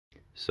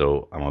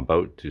So I'm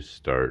about to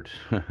start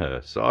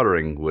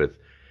soldering with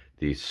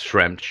the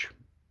Schremch.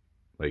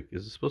 Like,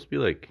 is it supposed to be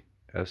like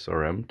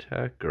SRM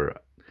Tech or...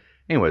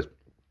 Anyways, I'm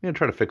going to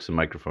try to fix some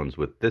microphones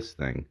with this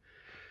thing.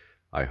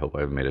 I hope I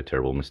haven't made a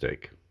terrible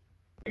mistake.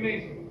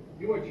 Mason,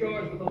 you are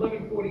charged with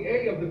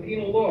 1140A of the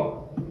penal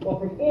law. While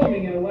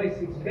performing in a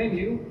licensed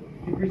venue,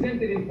 you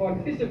presented and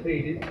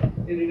participated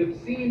in an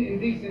obscene,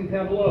 indecent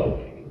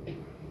tableau.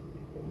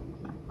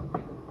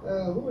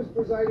 Who is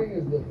presiding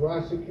as the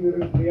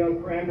prosecutor? Leo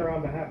Kramer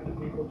on behalf of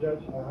the people, Judge.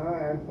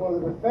 And for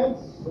the defense?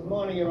 Good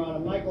morning, Your Honor.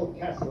 Michael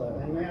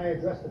Kessler. And may I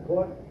address the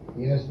court?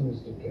 Yes,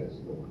 Mr.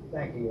 Kessler.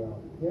 Thank you, Your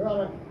Honor. Your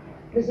Honor,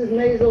 Mrs.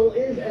 Maisel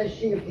is, as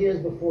she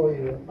appears before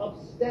you, an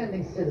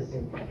upstanding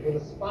citizen with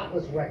a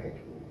spotless record.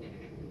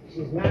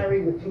 She's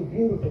married with two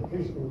beautiful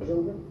preschool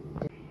children.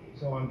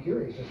 So I'm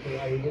curious as to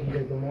why you didn't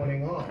get the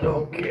morning off.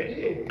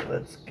 Okay,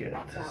 let's get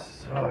to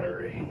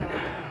soldering.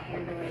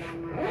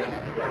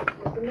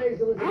 Mr. Maisel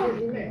is a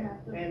busy man,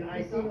 and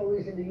I see no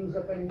reason to use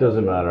up any...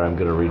 Doesn't matter, I'm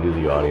going to redo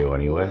the audio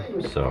anyway,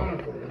 so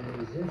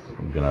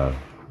I'm going to...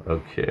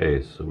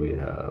 Okay, so we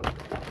have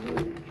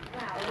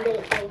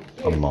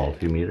a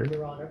multimeter.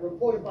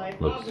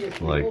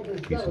 Looks like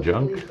a piece of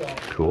junk.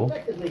 Cool.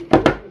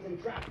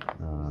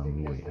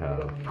 We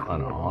have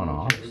an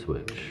on-off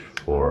switch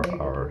for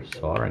our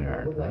soldering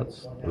iron.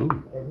 That's, ooh,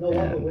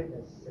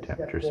 and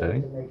temperature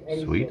setting.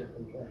 Sweet.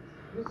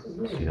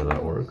 See how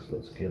that works?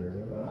 Let's get it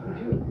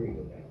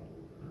in.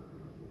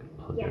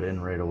 Plug it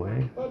in right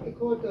away. But the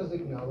court does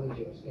acknowledge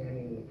your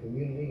standing in the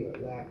community, your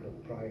lack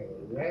of prior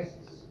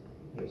arrests.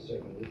 You're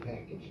certainly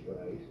packaged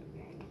right.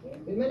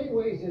 In many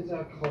ways, it's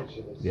our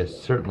culture that's... Yes,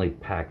 certainly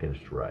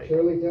packaged right.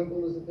 Shirley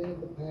Temple is a thing of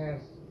the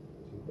past.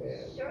 Too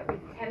bad. Shirley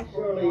Temple.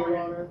 Surely, Your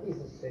Honor, these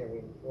are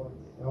salient points.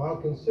 Now, I'll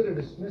consider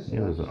dismissing...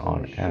 Yeah, there's an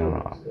on and an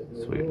off.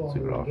 Sweet, let's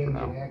leave it off for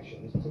now.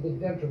 ...actions to the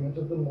detriment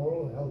of the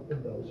moral health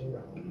of those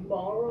around.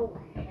 Moral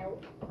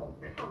health? Oh,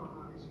 come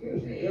on.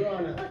 Excuse me. Your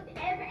Honor. Look,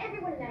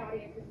 everyone in that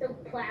audience is so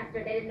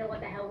plastered they didn't know what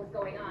the hell was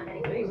going on.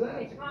 What was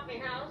that? It's a coffee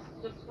house,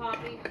 just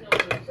coffee, no.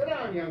 Sit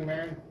down, young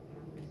man.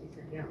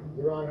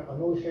 Your Honor,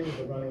 emotions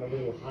are running a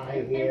little high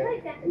And here. what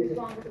exactly is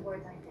wrong with the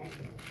words I said?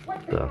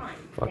 What's the The crime?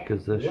 fuck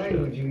is this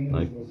Language shit? you used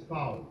Like, was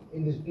foul,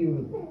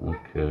 indisputable.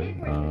 okay,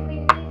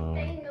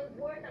 Saying those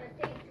words on a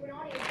stage to an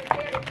audience is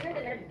there to hear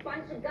them, and a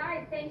bunch of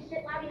guys saying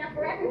shit loud enough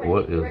for everyone.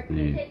 What to is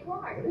the- take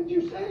part. What did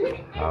you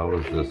say? how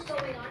is Everything this?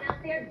 going on out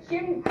there?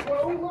 Jim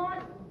Crow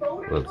laws,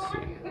 voter Let's laws?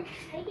 see.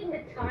 Taking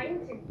the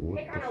time to What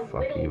pick the on a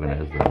fuck little even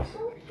lady? is That's this?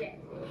 bullshit.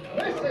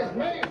 This is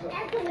Maisel.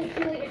 Ethel and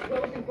Julius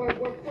Rosenberg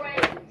were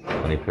friends.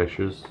 Any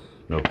pictures?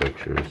 No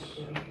pictures.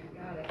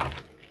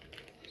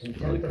 Really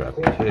Contempt of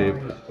crappy court tape.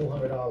 fine is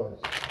 $200.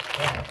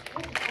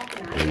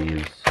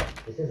 Please.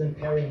 This isn't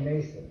Perry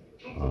Mason.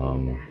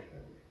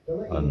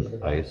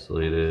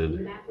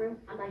 Unisolated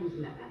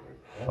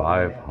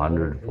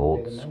 500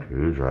 volt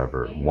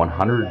screwdriver.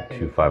 100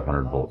 to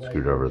 500 volt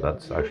screwdriver.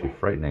 That's actually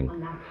frightening.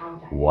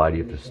 Why do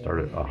you have to start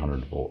at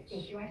 100 volts?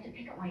 Does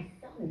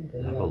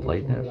it have a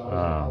light in it?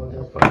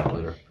 We'll find out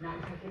later.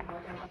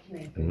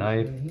 A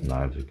knife.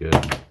 Knives are good.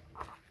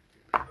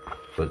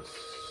 But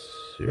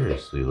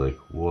seriously, like,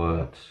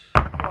 what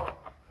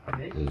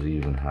is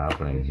even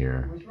happening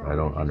here? I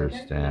don't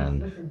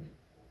understand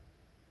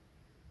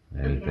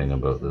anything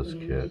about this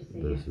kit.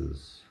 This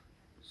is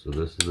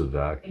a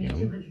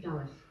vacuum.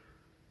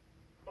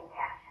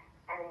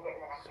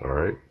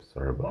 Sorry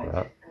about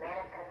that.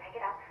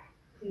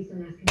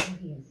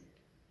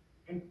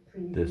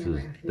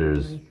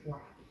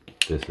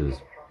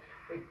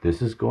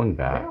 This is going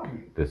back.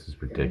 This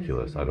is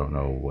ridiculous. I don't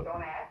know what.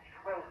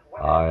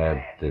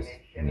 This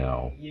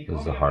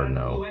is a hard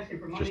no.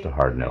 Just a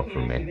hard no for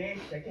me.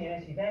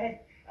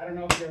 I don't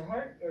know if you're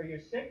hurt or you're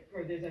sick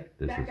or there's a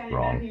This fat is guy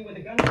wrong. behind you with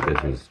a gun.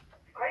 This is.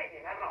 Crazy,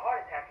 I'm having a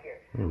heart attack here.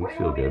 Yeah, we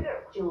feel good.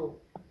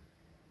 Joel.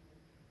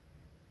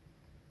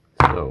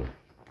 So,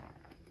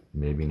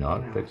 maybe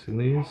not fixing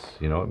these.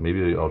 You know what?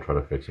 Maybe I'll try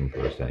to fix them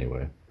first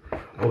anyway.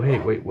 Oh, hey,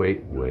 wait.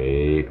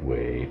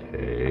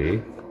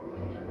 Hey.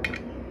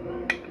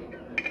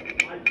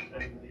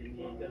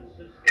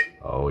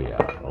 Oh, yeah.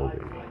 Oh,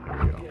 baby. Here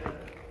we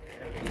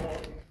go.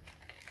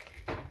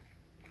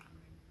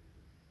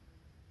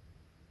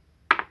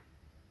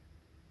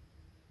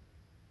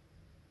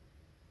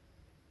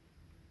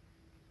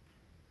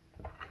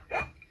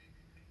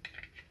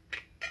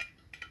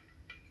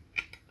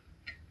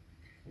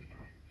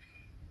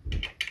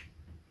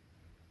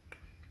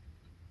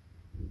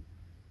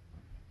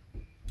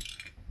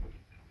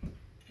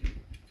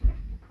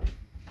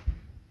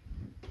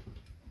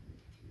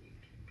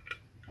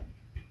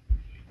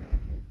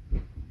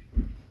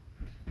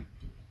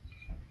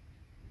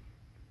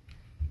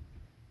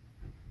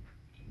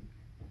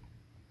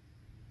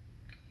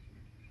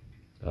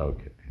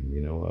 Okay,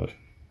 you know what?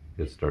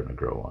 It's starting to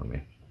grow on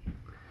me.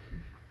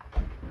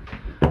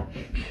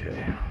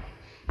 Okay.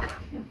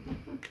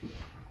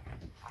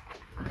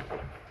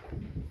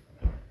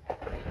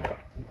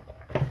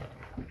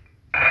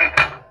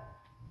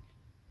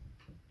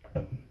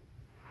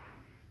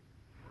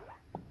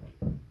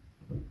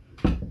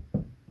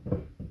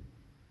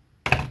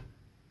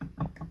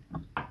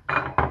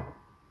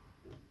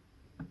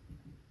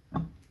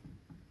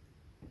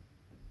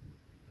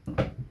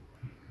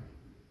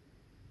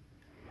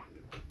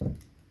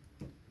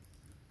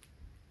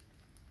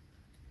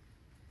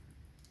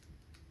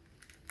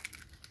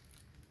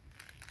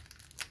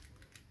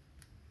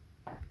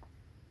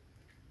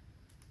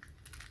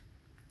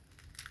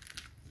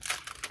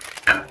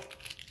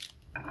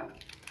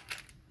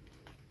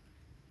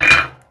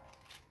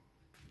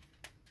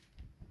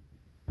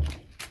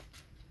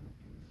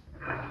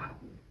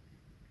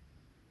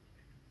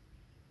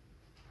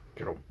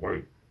 Oh,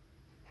 wait.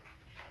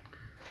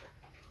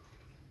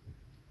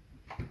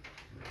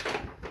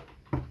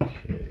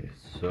 Okay,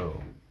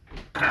 so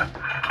I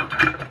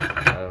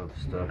have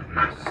stuff in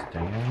the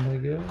stand, I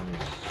guess.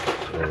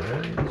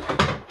 Alright.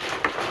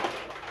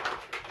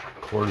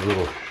 Cord's a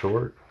little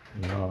short.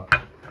 Not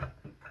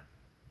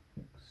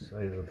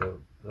excited about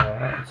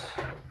that.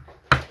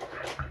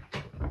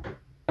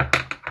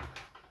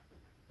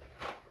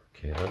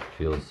 Okay, that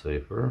feels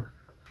safer.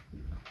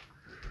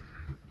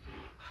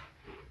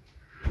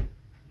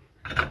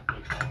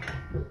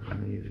 I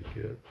need to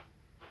get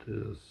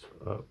this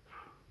up.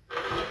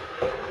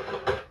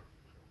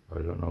 I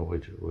don't know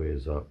which way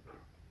is up.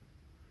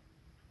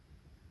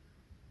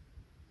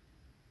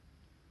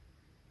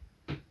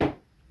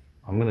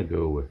 I'm gonna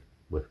go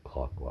with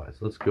clockwise.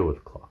 Let's go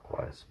with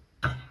clockwise.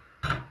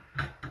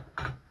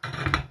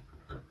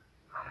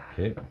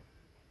 Okay.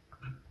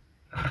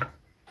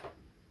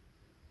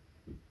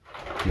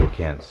 You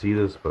can't see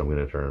this, but I'm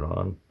gonna turn it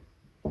on.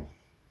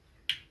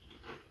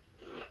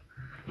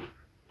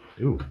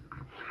 Ooh,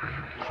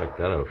 check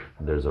that out.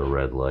 There's a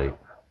red light.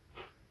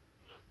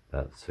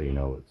 That's so you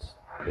know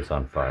it's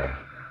on fire.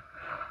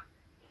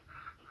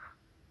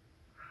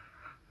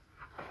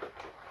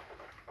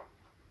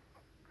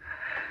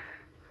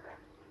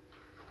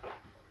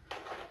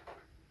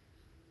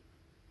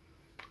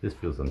 This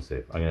feels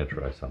unsafe. I'm gonna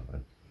try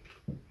something.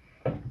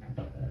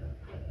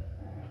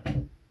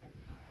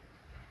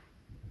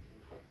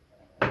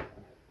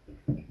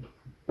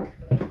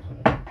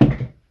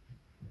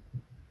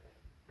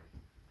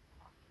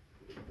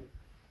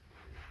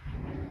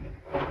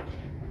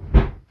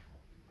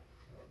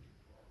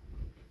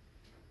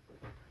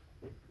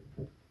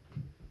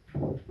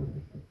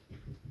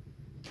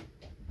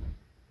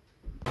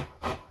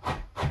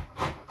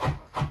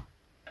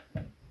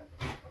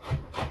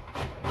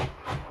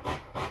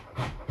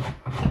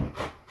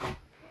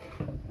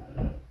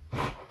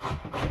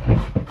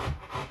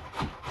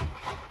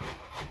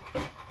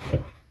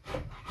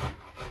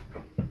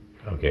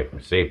 Okay,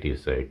 for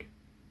safety's sake,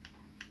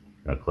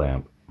 I'm gonna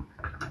clamp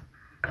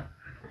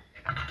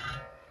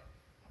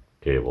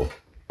cable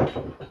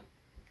to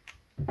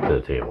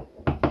the table.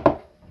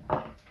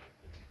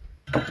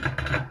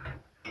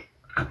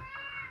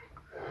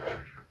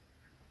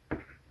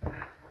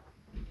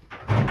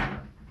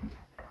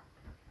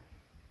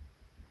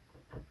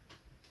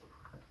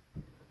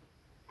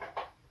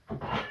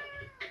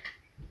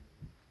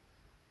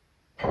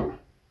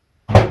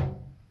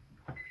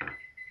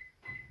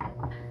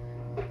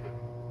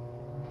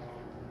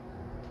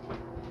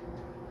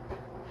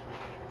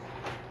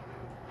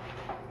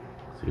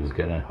 See if it's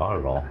getting hot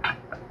at all.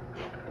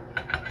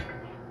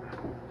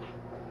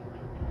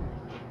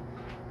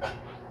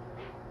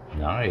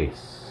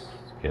 Nice.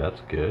 Okay,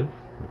 that's good.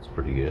 That's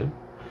pretty good.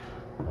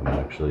 I'm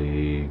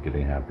actually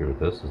getting happier with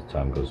this as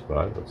time goes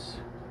by. Let's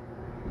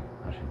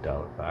actually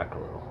dial it back a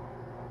little.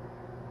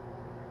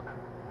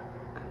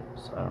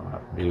 So I don't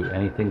have to do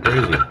anything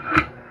crazy.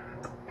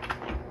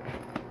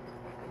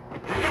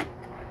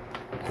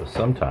 So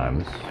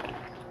sometimes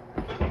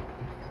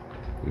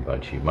we buy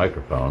cheap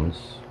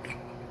microphones.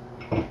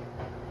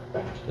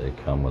 They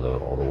come with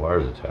all the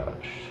wires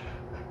attached.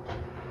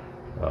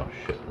 Oh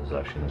shit, this is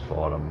actually the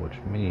bottom, which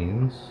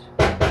means,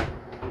 let's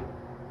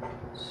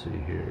see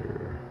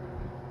here.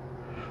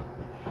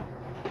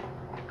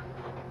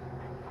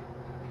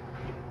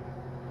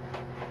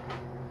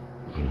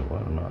 You know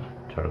what, I'm not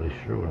entirely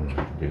sure what I'm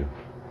going to do.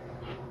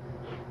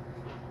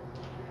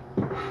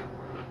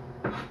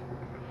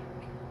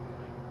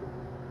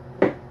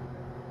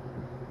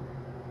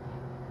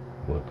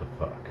 What the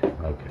fuck?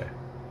 Okay.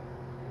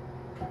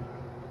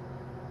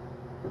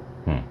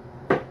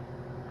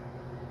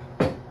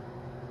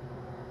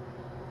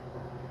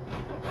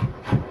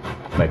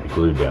 Might be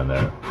glued down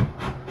there.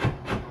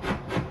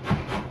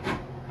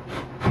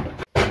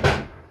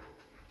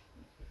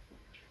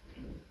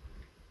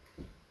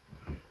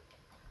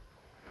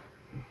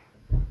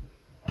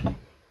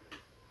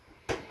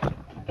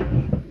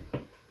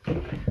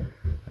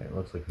 It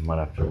looks like we might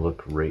have to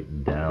look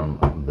right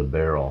down the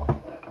barrel.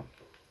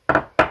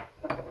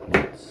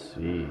 Let's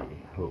see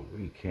what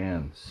we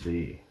can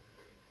see.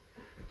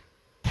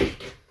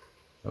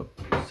 Oh,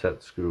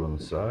 set screw on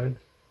the side.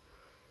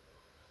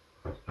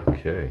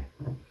 Okay,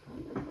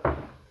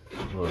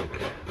 look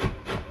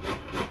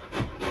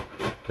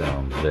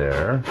down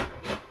there.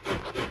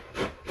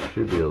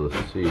 Should be able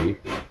to see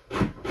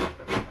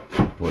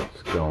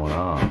what's going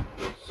on.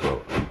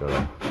 So I've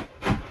got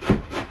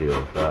to deal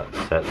with that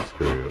set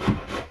screw.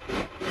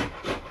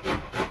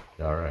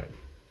 All right.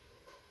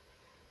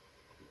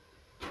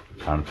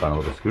 Time to find a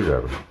little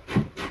screwdriver.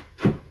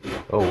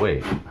 Oh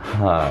wait,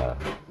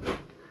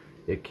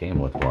 it came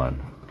with one.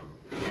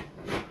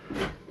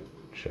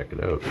 Check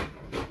it out.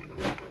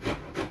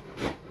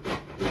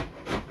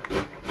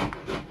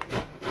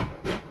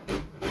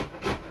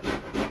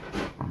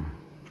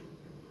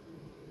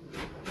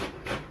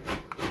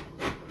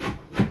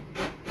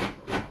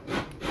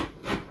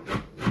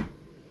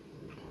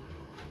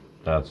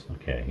 That's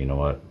okay. You know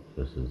what?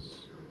 This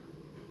is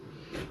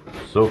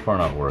So far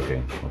not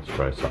working. Let's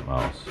try something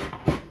else.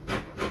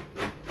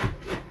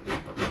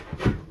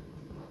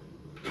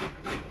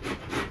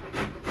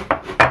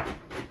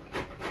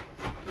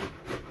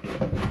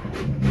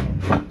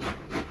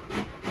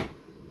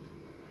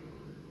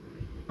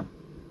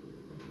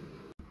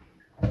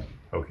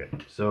 Okay,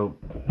 so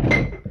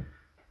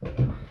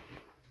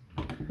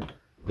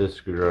this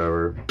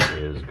screwdriver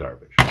is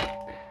garbage.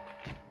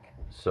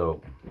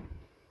 So,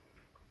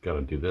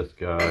 gotta do this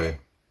guy.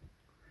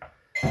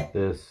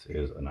 This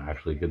is an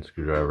actually good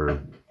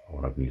screwdriver,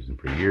 one I've been using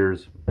for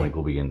years. Link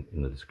will be in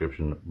the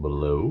description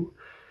below.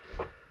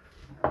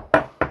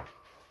 Try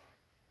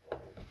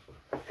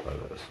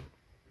this.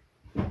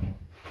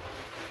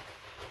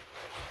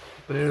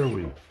 There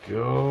we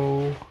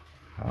go.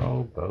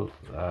 How about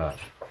that?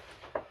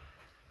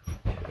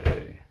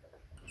 Okay.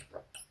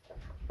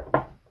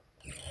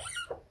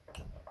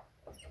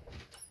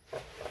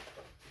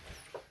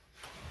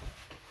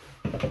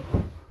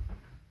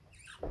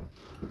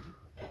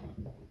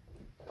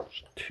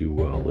 It's too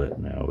well lit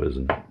now,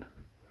 isn't it?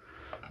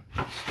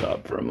 Let's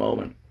stop for a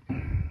moment.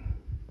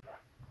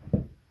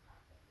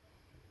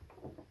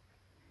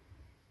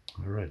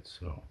 All right,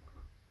 so.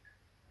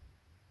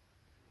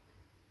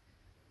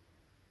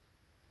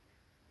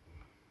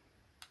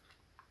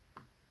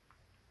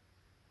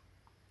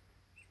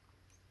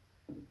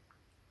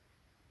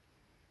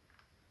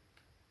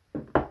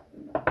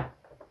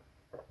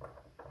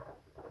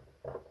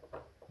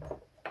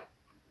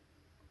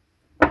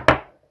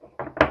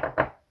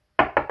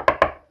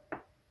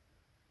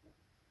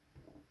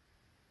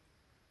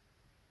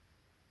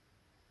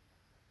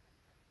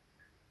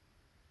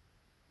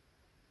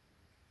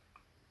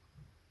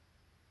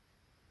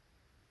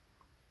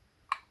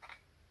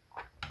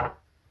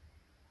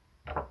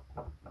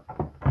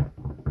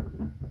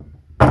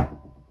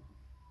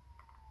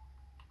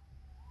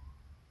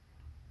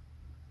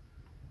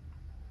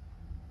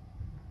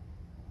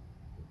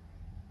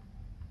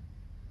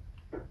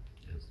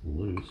 It's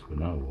loose, but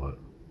now what?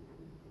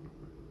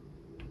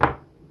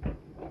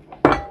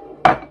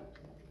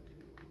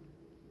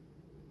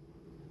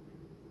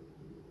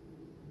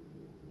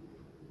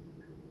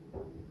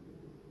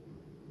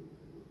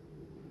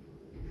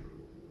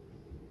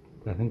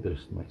 I think there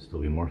might still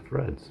be more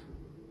threads.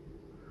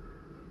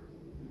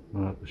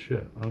 Not the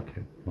shit.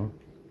 Okay, well.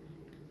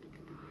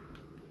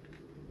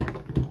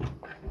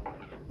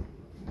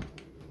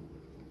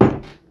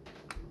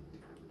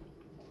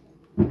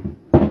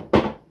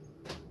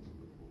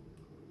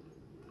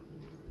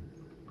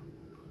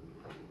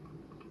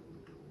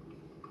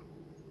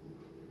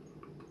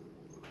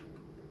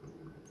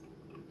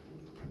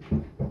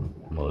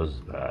 Well, this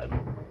is bad.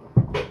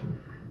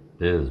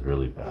 This is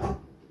really bad.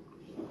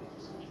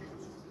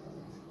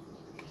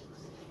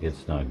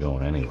 It's not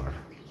going anywhere.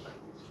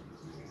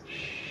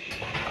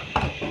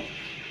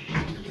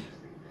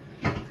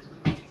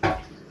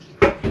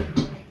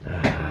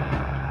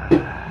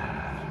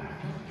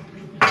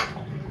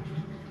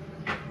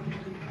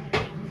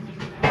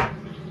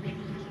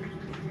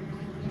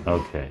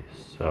 Okay,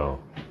 so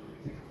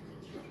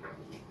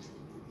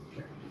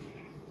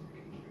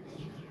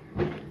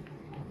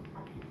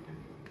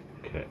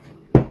okay.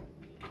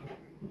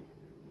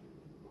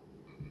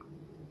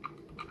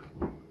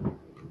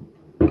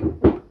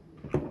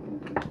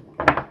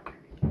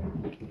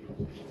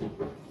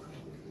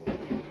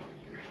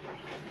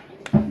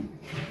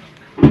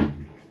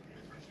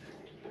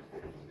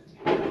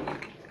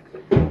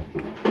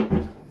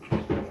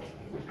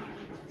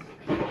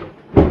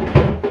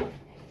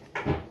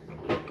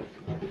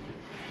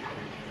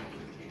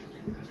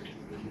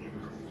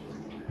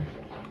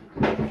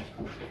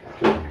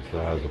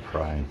 That has a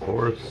prying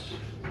force.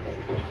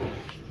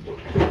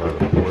 Try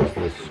to force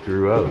this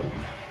screw out.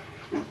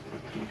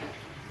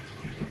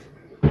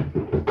 I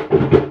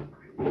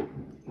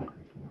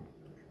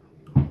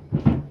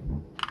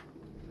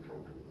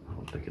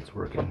don't think it's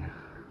working.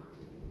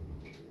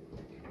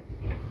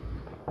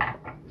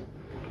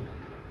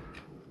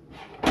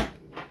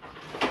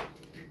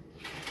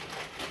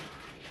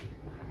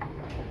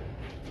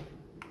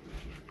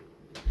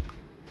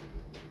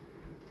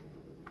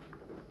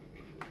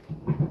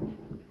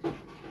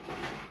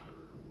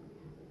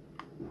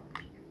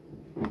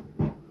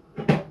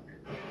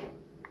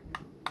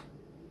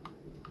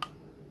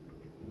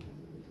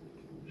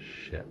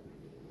 Shit.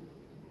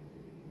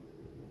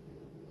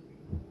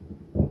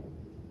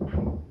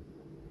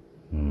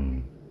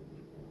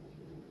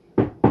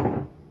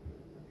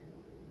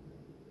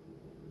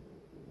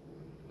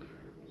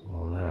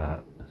 Well,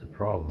 that is a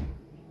problem.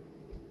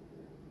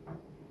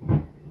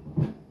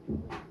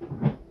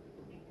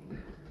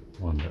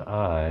 One that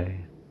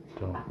I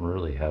don't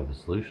really have a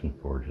solution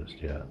for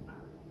just yet.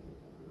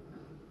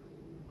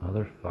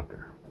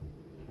 Motherfucker.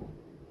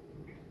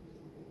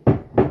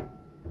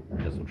 I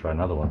guess we'll try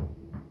another one.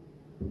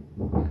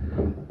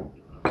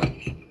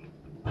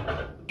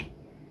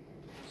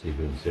 See if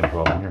we can see a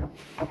problem here.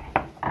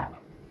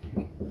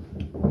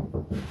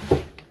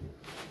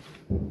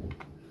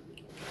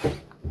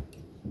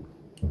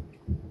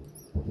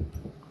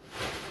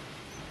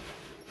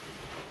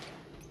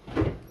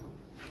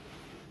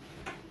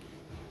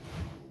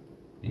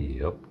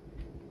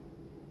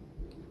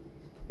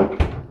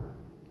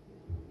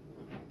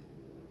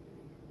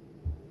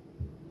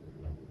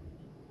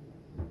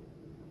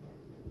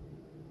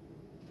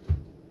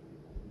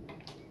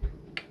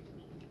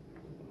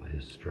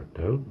 is stripped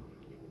out.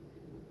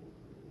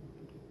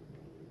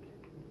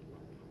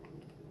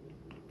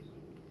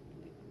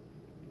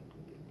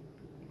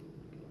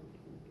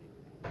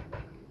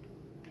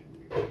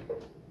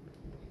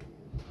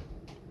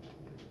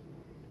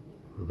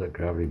 Let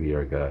gravity be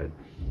our guide.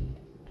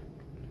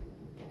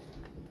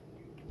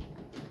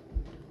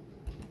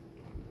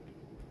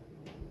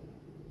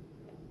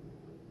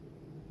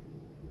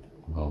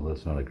 Well,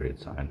 that's not a great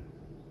sign.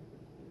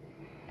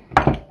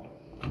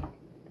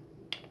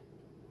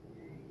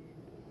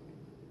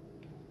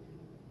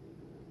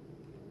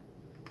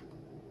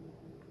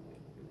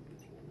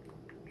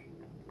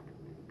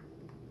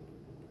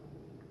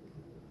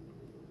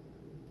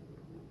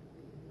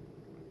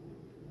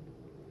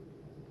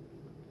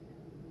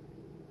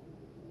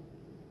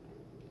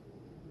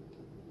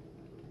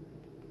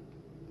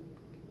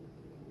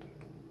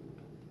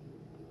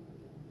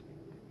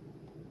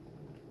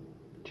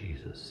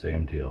 Jesus,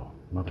 same deal,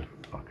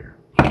 motherfucker.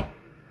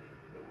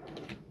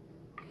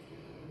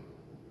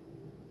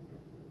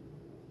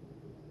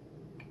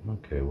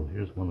 Okay, well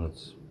here's one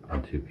that's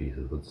on two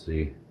pieces. Let's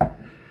see.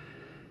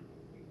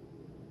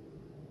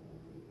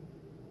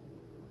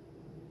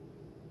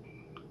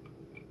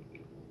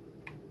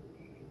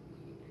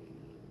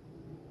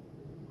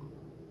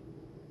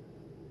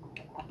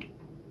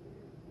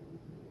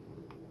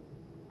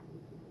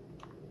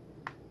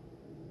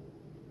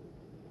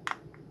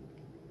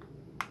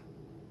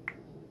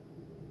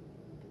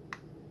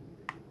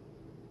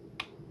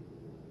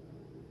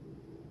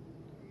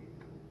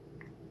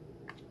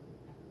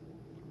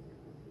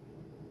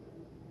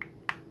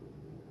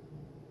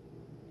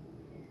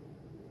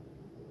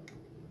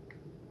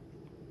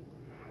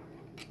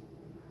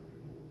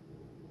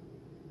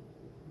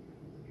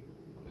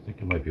 I think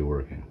it might be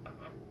working.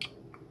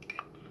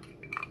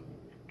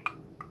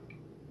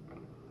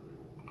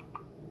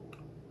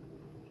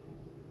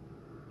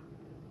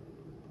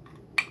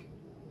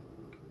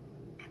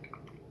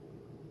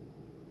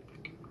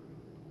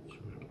 So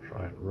we'll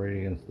try it right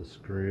against the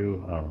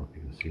screw. I don't know if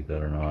you can see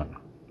that or not.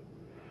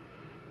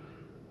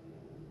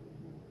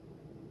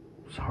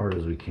 As hard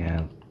as we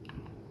can.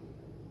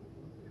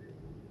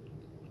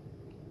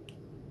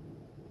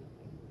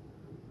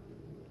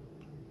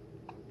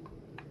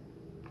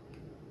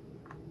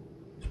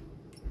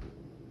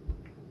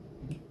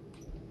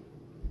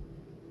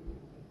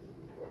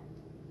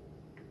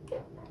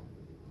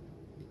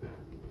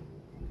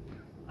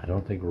 I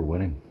don't think we're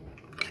winning.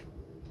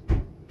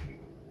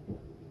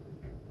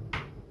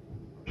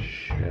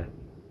 Shit.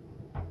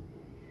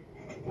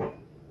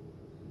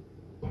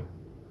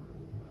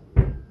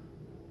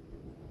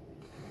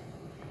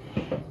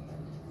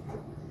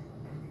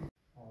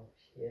 Oh,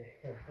 shit.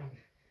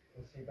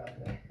 We'll see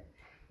about that.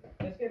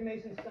 Let's get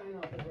Mason's sign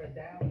off over at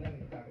Dow and then we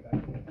can talk about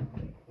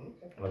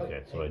it.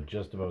 Okay, so I'd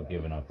just about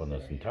given up on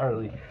this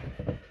entirely.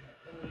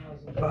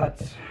 But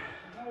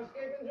No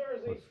escape in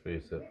Jersey. let's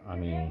face it, I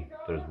mean,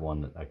 there's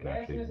one that I can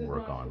actually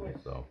work on,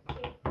 so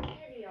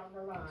Eddie on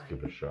the line. let's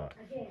give it a shot.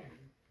 Again.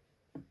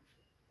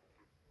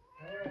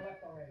 I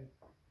left already.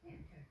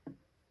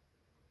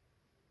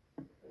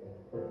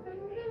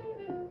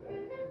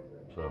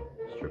 So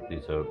strip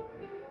these out.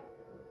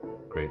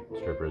 Great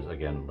strippers,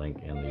 again, link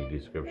in the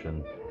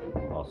description.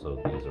 Also,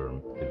 these are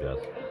the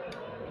best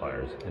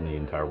pliers in the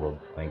entire world.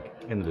 Link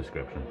in the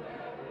description.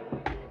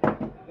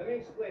 Let me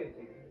explain it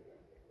to you.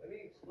 Let me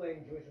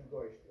explain Jewish and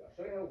Goyish to you. I'll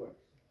show you how it works.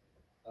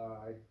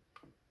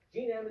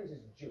 Gene Ammons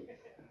is Jewish.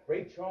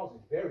 Ray Charles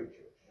is very Jewish.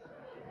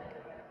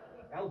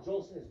 Al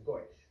Jolson is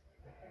Goyish.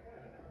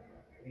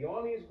 The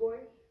Army is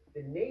Goyish.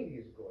 The Navy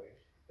is Goyish.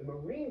 The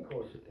Marine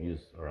Corps is Goyish.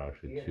 These are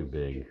actually too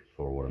big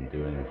for what I'm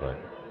doing, but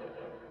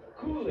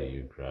so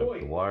you grab the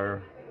Goyish.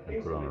 wire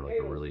and put it on like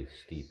a really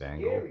steep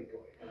angle.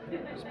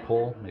 Just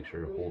pull, make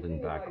sure you're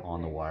holding back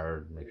on the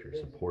wire, make sure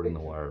you're supporting the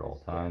wire at all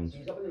times.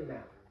 He's up in the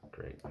mountain.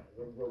 Great.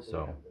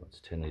 So let's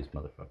tin these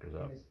motherfuckers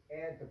up. This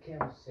ad for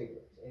Camel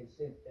cigarettes, and it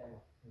said,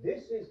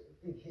 "This is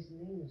his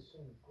name is so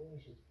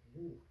Goyish, it's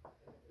beautiful."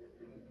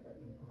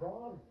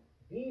 Bob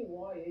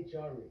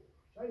B-Y-H-R-E.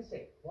 Try to say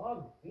it.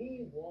 Bob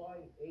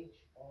B-Y-H-R-E.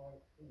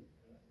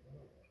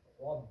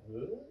 Bob B?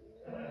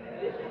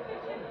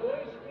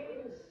 Goyish can't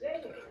even say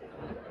it.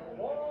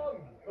 Bob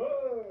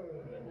Bird.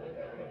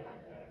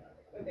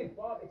 I think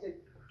Bob. It's a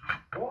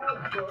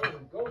Bob Bird who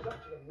goes up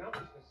to the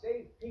mountains to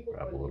save people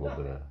Grab a for little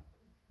nothing. bit of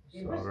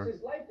He risks solder.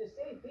 his life to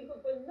save people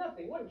for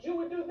nothing. What Jew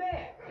would do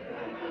that?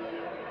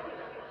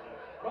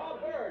 Bob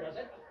Bird does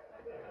it.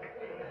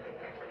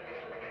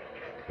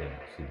 Okay,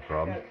 see the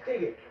problem? Now,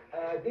 dig it.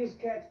 These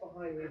cats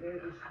behind me, they're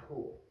just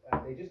cool.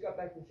 They just got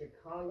back from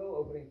Chicago,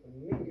 opening for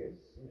Mingus.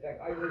 In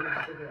fact, I was even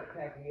thinking of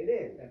packing it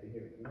in after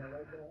hearing it. You know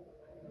like that?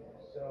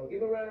 So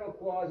give him a round of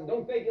applause, and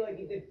don't fake it like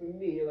you did for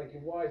me or like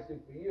your wives do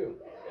for you.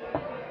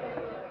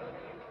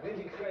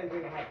 Lindsay Tran,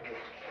 bring a hot drink.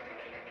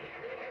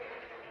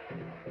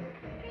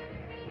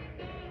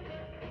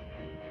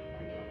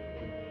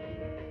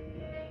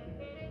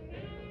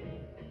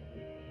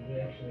 You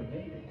actually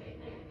made it.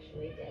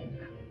 Actually did.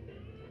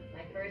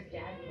 My first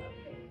jazz club.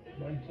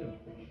 Mine too.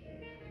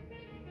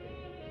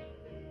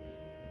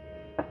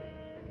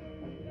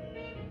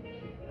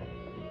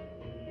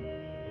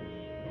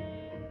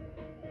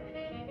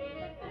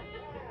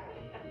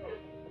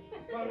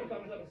 Someone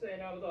comes up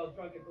saying I was all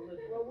drunk and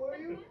belligerent. Well, were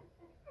you?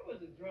 I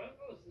wasn't drunk.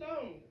 I was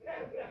stoned.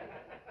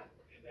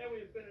 Then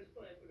we finished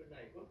playing for the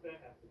night. What's that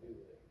have to do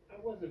with it? I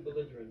wasn't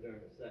belligerent during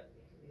the set.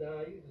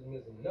 Nah, you just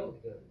missing notes,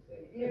 doesn't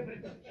say. Yeah,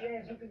 but it's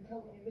jazz. You can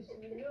tell when you're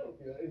missing your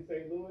note. In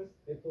St. Louis,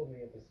 they pulled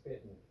me in for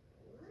spitting.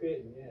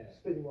 Spitting, yeah.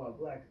 Spitting while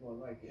blacks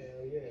don't like it.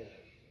 Hell yeah.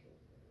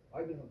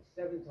 I've been hooked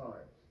 7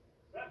 times.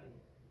 7?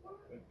 For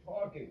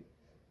talking.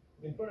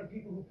 In front of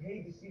people who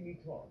paid to see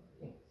me talk.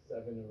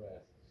 7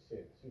 arrests.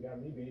 Shit, she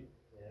got me beat.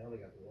 Yeah, I only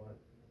got the 1.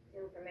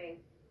 2 for me.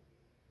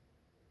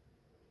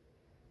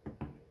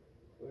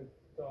 We're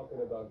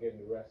talking about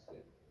getting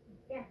arrested.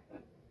 Yeah.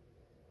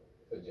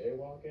 For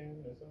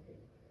jaywalking or something?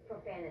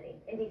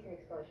 Profanity. Indecent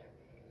exposure.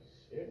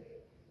 Shit.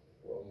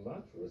 Well,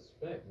 much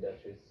respect,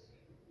 Duchess.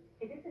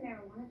 Is this a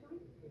marijuana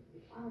joint?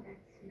 Oh, that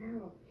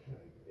smell.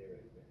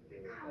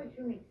 The college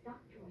roommate sock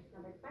drawer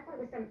smell. I thought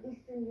it was some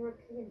Eastern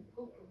European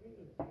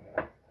potpourri.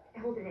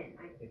 Hold it in.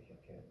 If you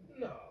can.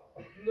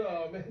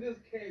 No, man, this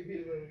can't be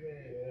the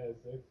man. Yeah,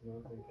 6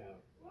 months and count.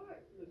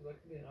 What? Looks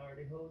like me and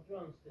already hold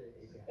drumsticks.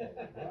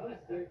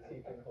 Drumsticks, he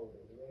can hold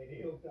it.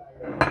 Radio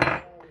tire.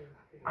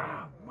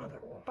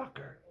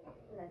 Motherfucker.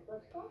 Let's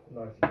go.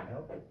 Not if you can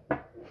help it.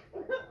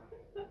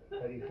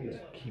 How do you feel?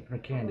 Keeping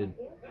it candid.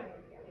 Trying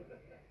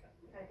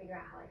to figure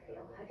out how I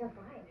feel. I feel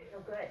fine. I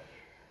feel good.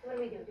 So what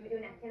do? Do we do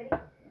an activity?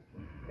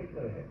 Take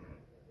that ahead.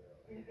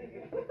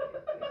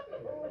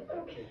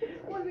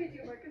 What do we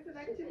do, Marcus? An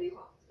activity?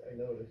 I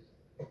noticed.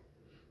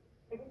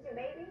 Is this your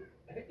baby?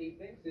 He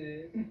thinks it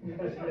is.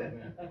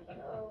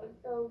 Oh, it's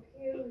so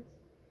cute.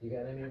 You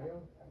got any of your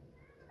own?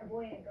 A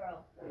boy and a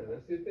girl.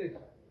 Let's see a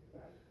picture.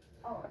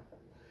 Oh,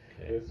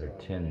 Okay, they're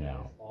 10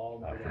 now.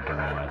 After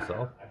burning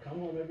myself. I come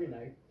home every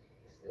night,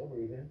 still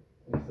breathing,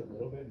 just a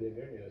little bit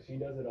bigger. You know, she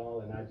does it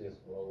all, and I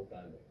just roll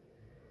thunder.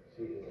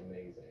 She is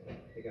amazing.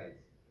 Hey guys,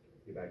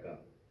 you're back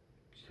up.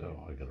 So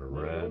I got a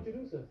red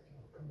Introduce us.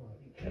 Oh, come on.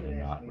 You and can't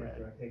a ask not me red.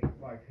 after I've taken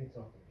 5 hits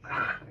off the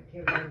track. I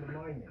can't remember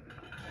my name.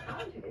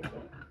 I'll introduce you.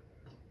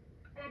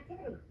 An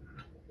activity.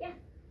 Yeah.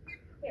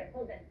 Here,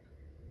 hold this.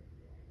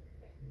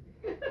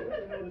 What the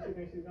hell does she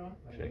think she's on?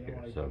 Check it.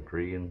 So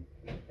green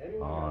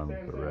on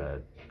the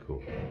red.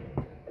 Cool.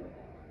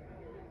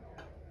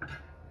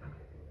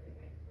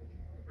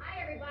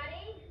 Hi,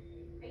 everybody.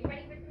 Are you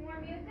ready for some more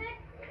music?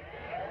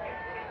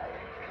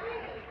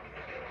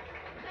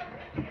 So,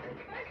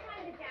 first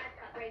time to jazz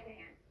club, raise your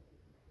hand.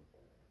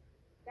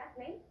 That's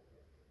me?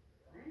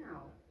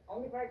 Wow.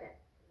 Only virgin.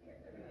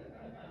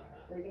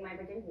 Losing my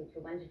virginity to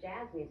a bunch of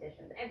jazz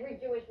musicians.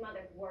 Every Jewish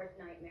mother's worst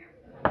nightmare.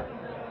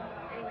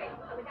 Anyway,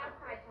 I was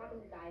outside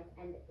talking to guys,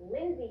 and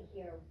Lindsay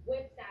here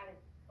whips out his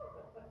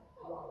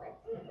wallet.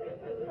 What do you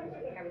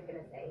think I was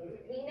going to say?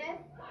 His penis?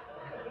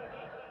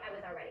 I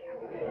was already out.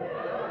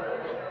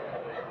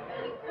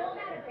 He pulled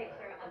out a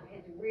picture of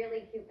his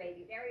really cute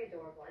baby, very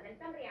adorable, and then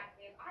somebody asked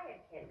me if I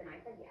had kids, and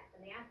I said yes,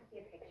 and they asked to see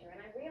a picture, and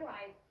I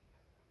realized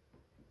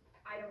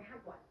I don't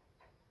have one.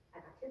 I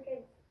got 2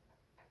 kids,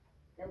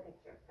 no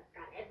picture. I've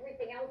got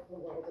everything else in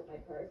the world in my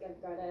purse. I've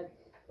got a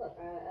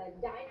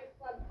Diners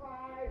Club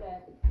card,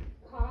 a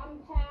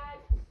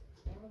compact,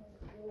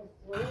 3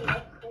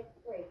 lipsticks,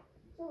 3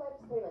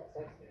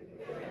 lipsticks,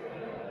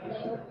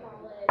 nail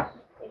polish,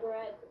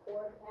 cigarettes, a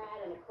cord pad,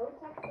 and a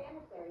Kotex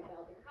sanitary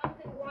belt. It comes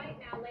in white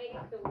now,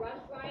 ladies, so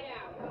rush right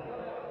out.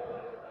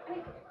 I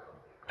mean,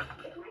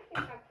 if my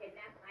kids got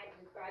kidnapped and I had to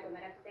describe them,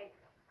 I'd have to say,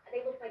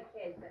 they look like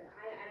kids, and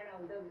I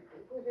don't know,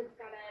 who's it's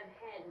got a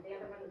head, the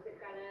other one's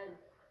it's got a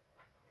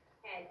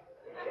head.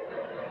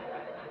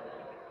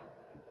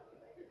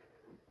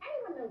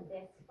 Anyone know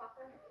this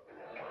fucker?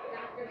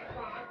 Dr.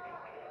 Spock?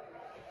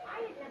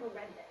 I had never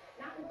read this.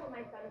 Not until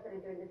my son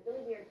started doing this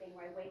really weird thing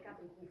where I wake up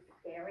and he's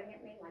staring at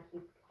me like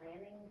he's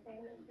planning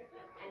things.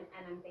 And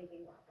I'm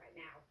thinking, well, right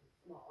now, he's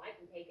small, I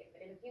can take it,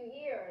 but in a few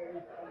years.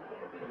 So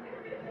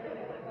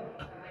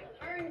I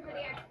turn to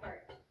the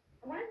expert.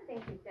 And one of the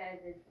things he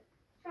says is,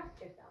 trust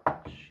yourself.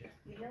 Shit.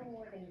 You know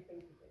more than you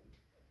think you do.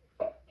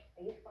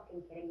 Are you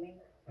fucking kidding me?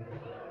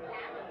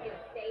 That is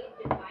sage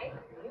advice.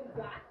 You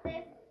got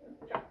this?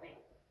 Trust me.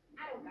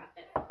 I don't got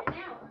this. And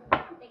now,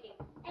 I'm thinking,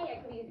 A, I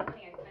could use the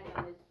money I spent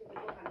on this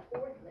stupid book on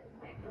Ford's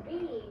lipstick.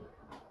 B,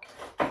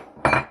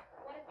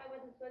 what if I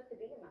wasn't supposed to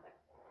be a mother?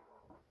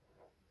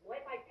 What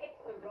if I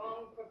picked the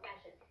wrong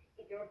profession?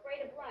 If you're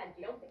afraid of blood,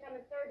 you don't become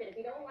a surgeon. If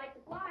you don't like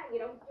to fly,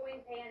 you don't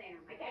join Pan Am.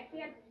 I can't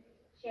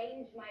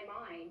change my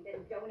mind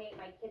and donate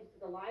my kids to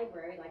the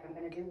library like I'm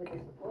going to do with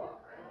this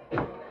book.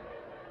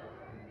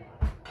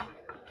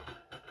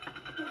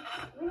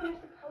 Women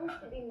are supposed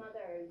to be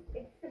mothers.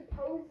 It's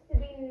supposed to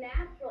be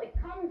natural. It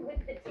comes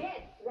with the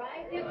tits,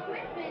 right? The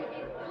equipment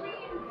is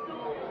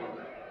pre-installed.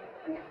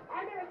 I mean,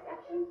 are there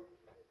exceptions?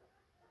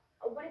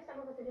 What if some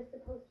of us are just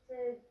supposed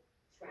to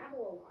travel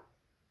a lot?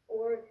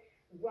 Or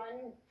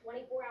run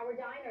 24-hour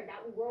diners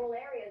out in rural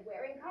areas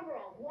wearing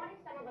coveralls? What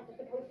if some of us are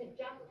supposed to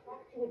just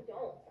talk to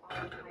adults all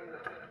the time?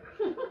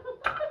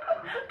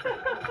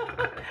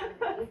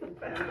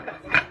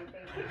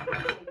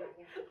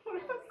 What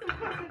if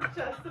I'm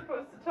just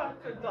supposed to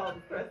talk to adults?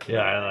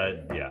 Yeah,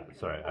 yeah.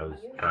 Sorry, I was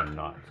trying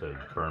not to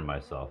burn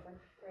myself.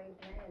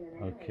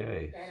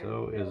 Okay,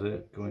 so is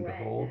it going to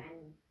hold?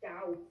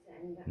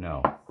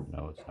 No,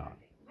 no, it's not.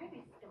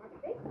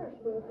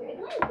 Isn't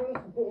Bruce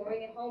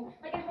boring at home?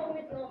 Like at home,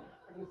 it's all,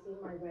 have you seen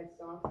my red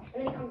socks?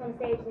 And then he comes on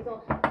stage and he's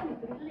all, you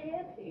put a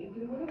lamp,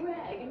 blue with a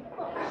rag, and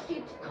fuck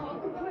shit,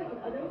 cock and break.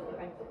 Are those the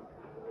right things?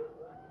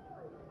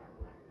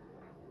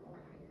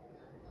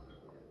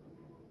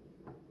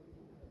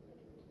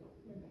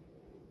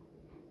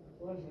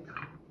 What is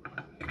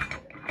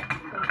it?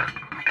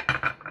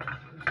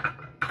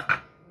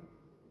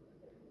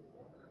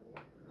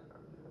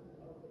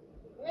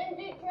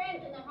 Lindsay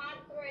Trent in the hot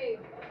three.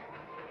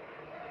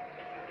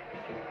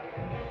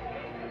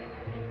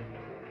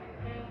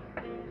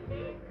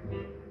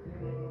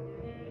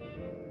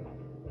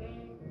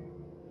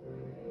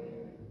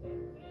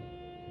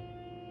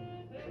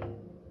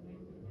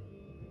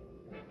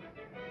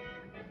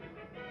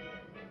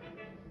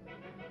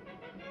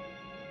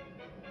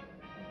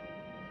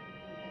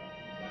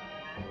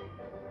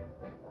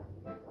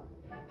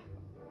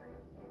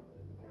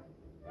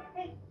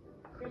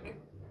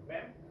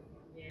 Ma'am?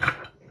 Yes,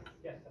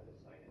 Yes, I will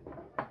sign it.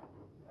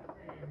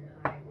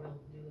 and I will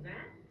do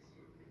that.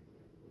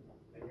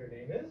 And your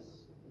name is?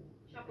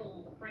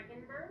 Chuckle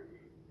Frankenberg?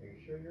 Are you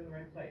sure you're in the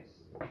right place?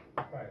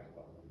 Fire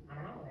department. I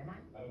don't know, am I?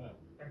 I don't know.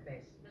 Third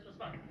base. This was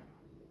fun.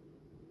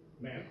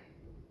 Ma'am?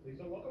 Please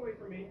don't walk away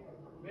from me.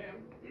 Ma'am?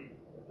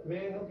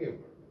 May I help you?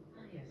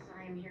 Oh, yes,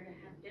 I am here to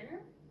have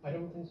dinner. I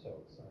don't think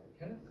so. Sorry.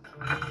 Kenneth?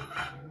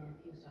 And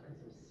he was talking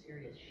some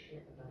serious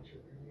shit about you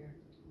earlier.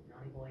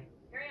 Naughty boy.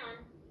 Carry on.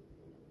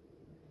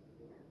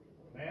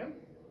 Ma'am?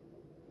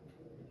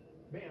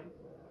 Ma'am?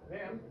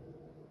 Ma'am?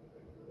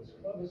 This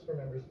club is for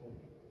members only.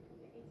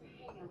 It's a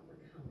hangout for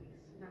comics,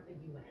 not the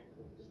UN.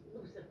 Just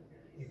loosen up,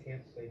 You guys.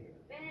 can't stay here.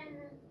 Then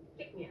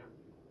kick me out.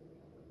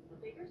 No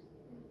takers?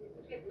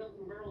 Let's get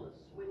Milton Berle to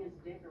swing his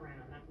dick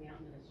around, knock me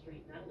out into the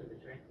street. That'll do the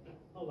trick.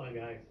 Hold on,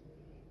 guys.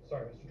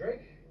 Sorry, Mr.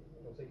 Drake.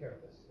 We'll take care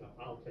of this. No,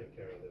 I'll take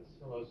care of this.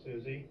 Hello,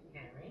 Susie.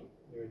 Harry,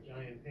 You're a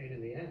giant pain in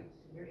the ass.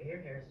 your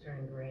ear hair's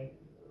turning gray.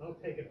 I'll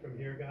take it from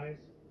here, guys.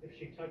 If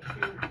she touched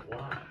you,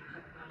 why?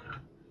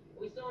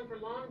 We still in for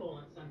lawn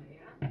bowling Sunday,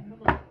 yeah?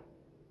 Come on.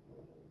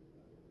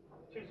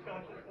 2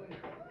 scotches, please.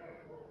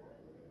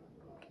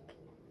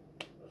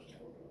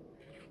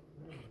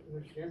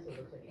 Which Jessa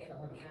looks like he's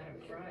selling a pack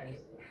of fries.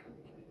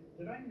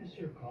 Did I miss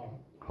your call?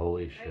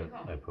 Holy shit,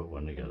 I put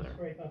one together.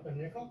 Scrape up a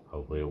nickel?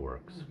 Hopefully it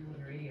works. What do with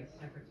your idiot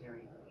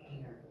secretary,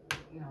 Peter?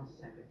 You know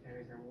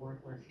secretaries are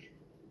worthless.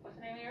 What's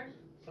the name of yours?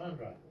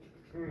 Sandra.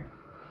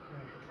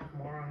 Half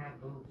moron, half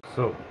boobs.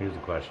 So, here's the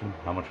question.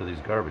 How much are these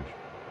garbage?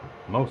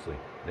 Mostly.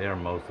 They are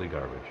mostly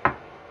garbage.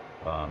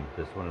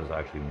 This one is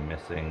actually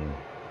missing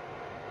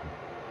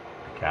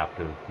the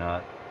captive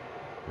nut.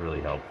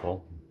 Really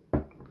helpful.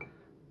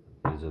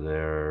 These are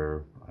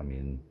there. I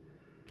mean,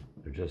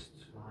 they're just,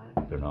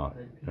 they're not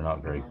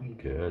very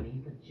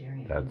good.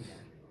 That's,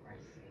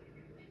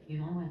 You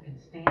know I can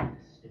stand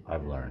this stupid.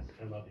 I've learned.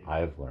 I love you.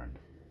 I've learned.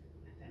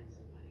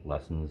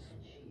 Lessons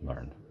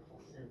learned.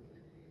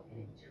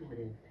 And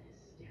intuitive and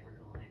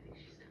hysterical, and I think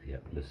she's gonna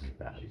Yep, this is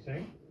bad. She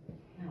sing?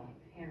 No,